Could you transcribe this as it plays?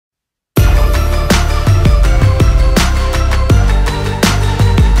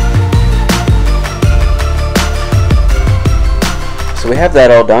have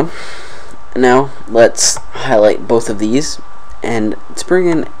that all done, now let's highlight both of these and let's bring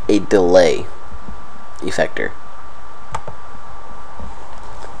in a delay effector.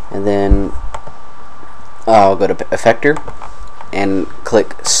 And then I'll go to effector and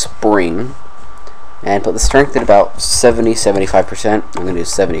click spring and put the strength at about 70-75%. I'm going to do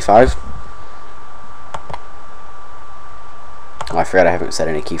 75. Oh, I forgot I haven't set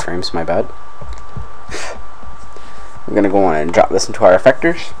any keyframes, my bad. We're going to go on and drop this into our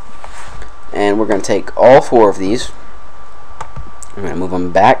effectors, and we're going to take all 4 of these. I'm going to move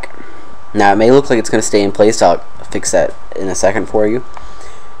them back. Now it may look like it's going to stay in place. I'll fix that in a second for you.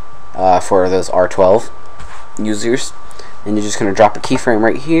 For those R12 users, and you're just going to drop a keyframe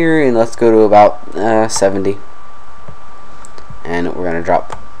right here, and let's go to about 70, and we're going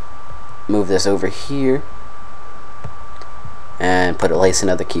to move this over here and place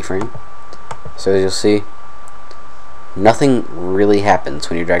another keyframe. So as you'll see, nothing really happens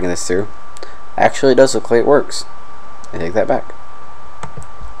when you're dragging this through. Actually, it does look like it works. I take that back,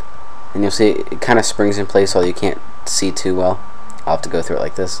 and you'll see it kind of springs in place, although you can't see too well. I'll have to go through it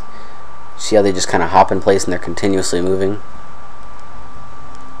like this. See how they just kind of hop in place and they're continuously moving?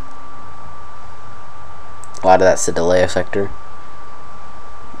 A lot of that's the delay effector.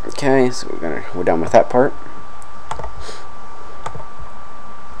 Okay, so we're done with that part.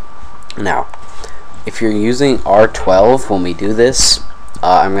 Now, if you're using R12 when we do this,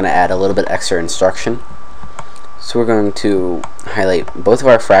 I'm going to add a little bit extra instruction. So we're going to highlight both of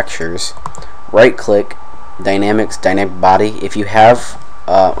our fractures, right click, dynamics, dynamic body. If you have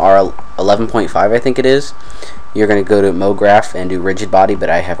R11.5, I think it is, you're going to go to mode graph and do rigid body, but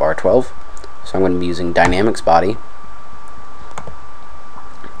I have R12, so I'm going to be using dynamics body.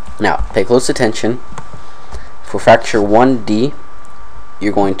 Now pay close attention. For fracture 1D,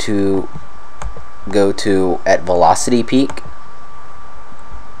 you're going to go to at velocity peak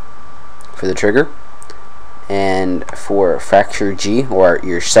for the trigger, and for fracture G, or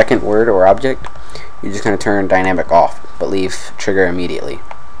your second word or object, you're just going to turn dynamic off but leave trigger immediately.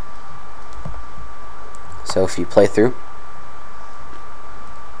 So if you play through,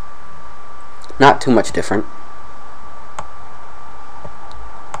 not too much different.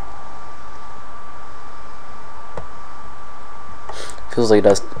 Feels like it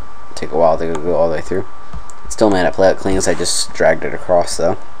does take a while to go all the way through. It still may not play out clean as I just dragged it across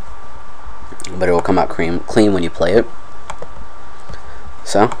though, but it will come out clean when you play it.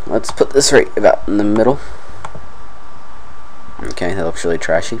 So let's put this right about in the middle. Okay, that looks really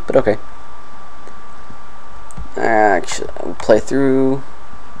trashy, but okay. Actually, we'll play through.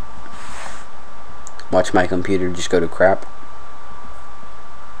 Watch my computer just go to crap.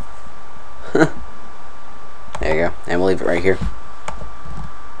 There you go, and we'll leave it right here.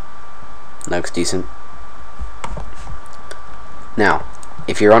 Looks decent. Now,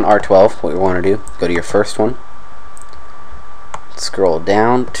 if you're on R12, what you want to do, go to your first one, scroll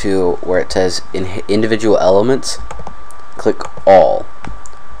down to where it says individual elements, click all,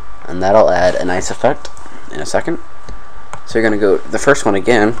 and that'll add a nice effect in a second. So you're going to go to the first one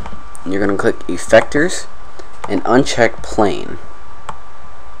again, and you're going to click effectors and uncheck plane,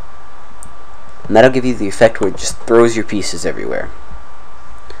 and that'll give you the effect where it just throws your pieces everywhere.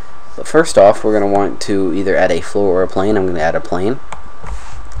 But first off, we're going to want to either add a floor or a plane. I'm going to add a plane.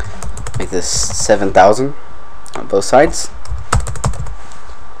 Make this 7,000 on both sides.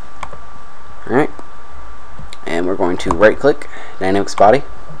 Alright. And we're going to right click, dynamics body,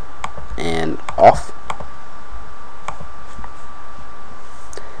 and off.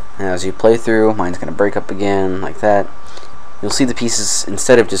 And as you play through, mine's going to break up again like that. You'll see the pieces,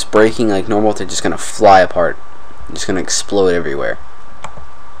 instead of just breaking like normal, they're just going to fly apart. They're just going to explode everywhere.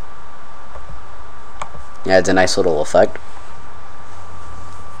 Yeah, it's a nice little effect.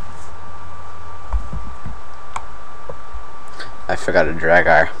 I forgot to drag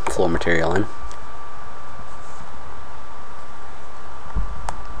our floor material in.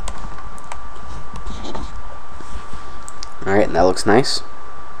 Alright, and that looks nice.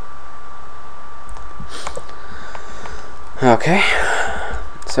 Okay,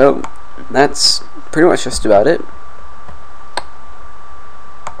 so that's pretty much just about it.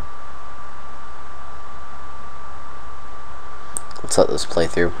 Let's let this play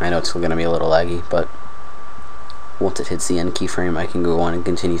through. I know it's going to be a little laggy, but once it hits the end keyframe, I can go on and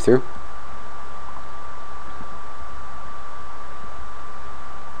continue through.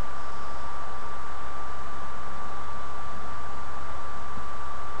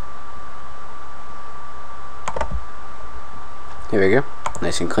 Here we go,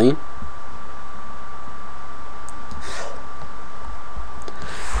 nice and clean.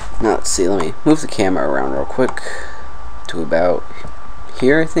 Now let's see, let me move the camera around real quick to about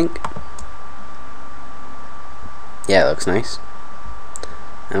here, I think. Yeah, it looks nice.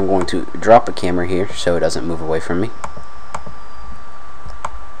 I'm going to drop a camera here so it doesn't move away from me.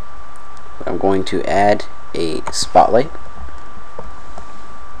 I'm going to add a spotlight.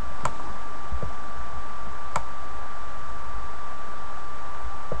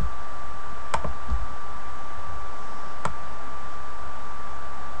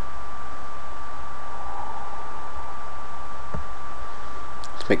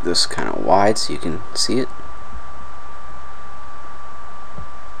 Let's make this kind of wide so you can see it.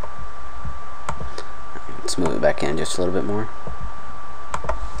 Let's move it back in just a little bit more.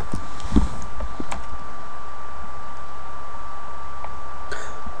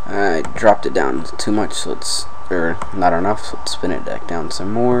 I dropped it down too much, so or not enough, so let's spin it back down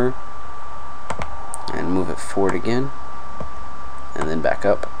some more and move it forward again and then back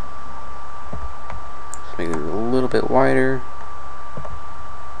up. Let's make it a little bit wider.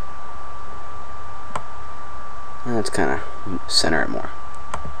 And let's kind of center it more.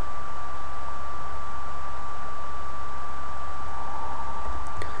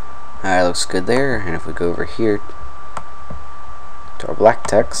 Alright, looks good there. And if we go over here to our black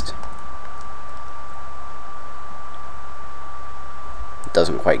text, it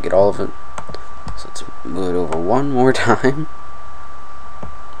doesn't quite get all of it, so let's move it over one more time.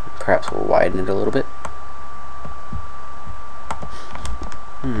 Perhaps we'll widen it a little bit.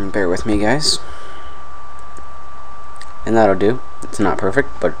 Bear with me, guys. And that'll do. It's not perfect,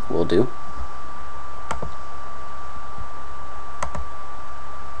 but will do.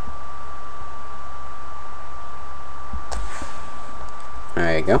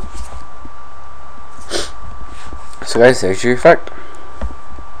 There you go. So guys, there's your effect.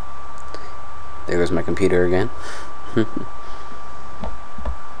 There goes my computer again. You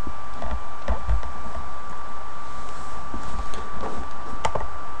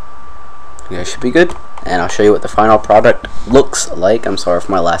guys should be good. And I'll show you what the final product looks like. I'm sorry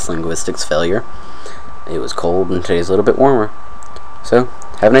for my last linguistics failure. It was cold and today's a little bit warmer. So,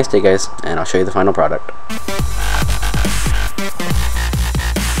 have a nice day, guys, and I'll show you the final product.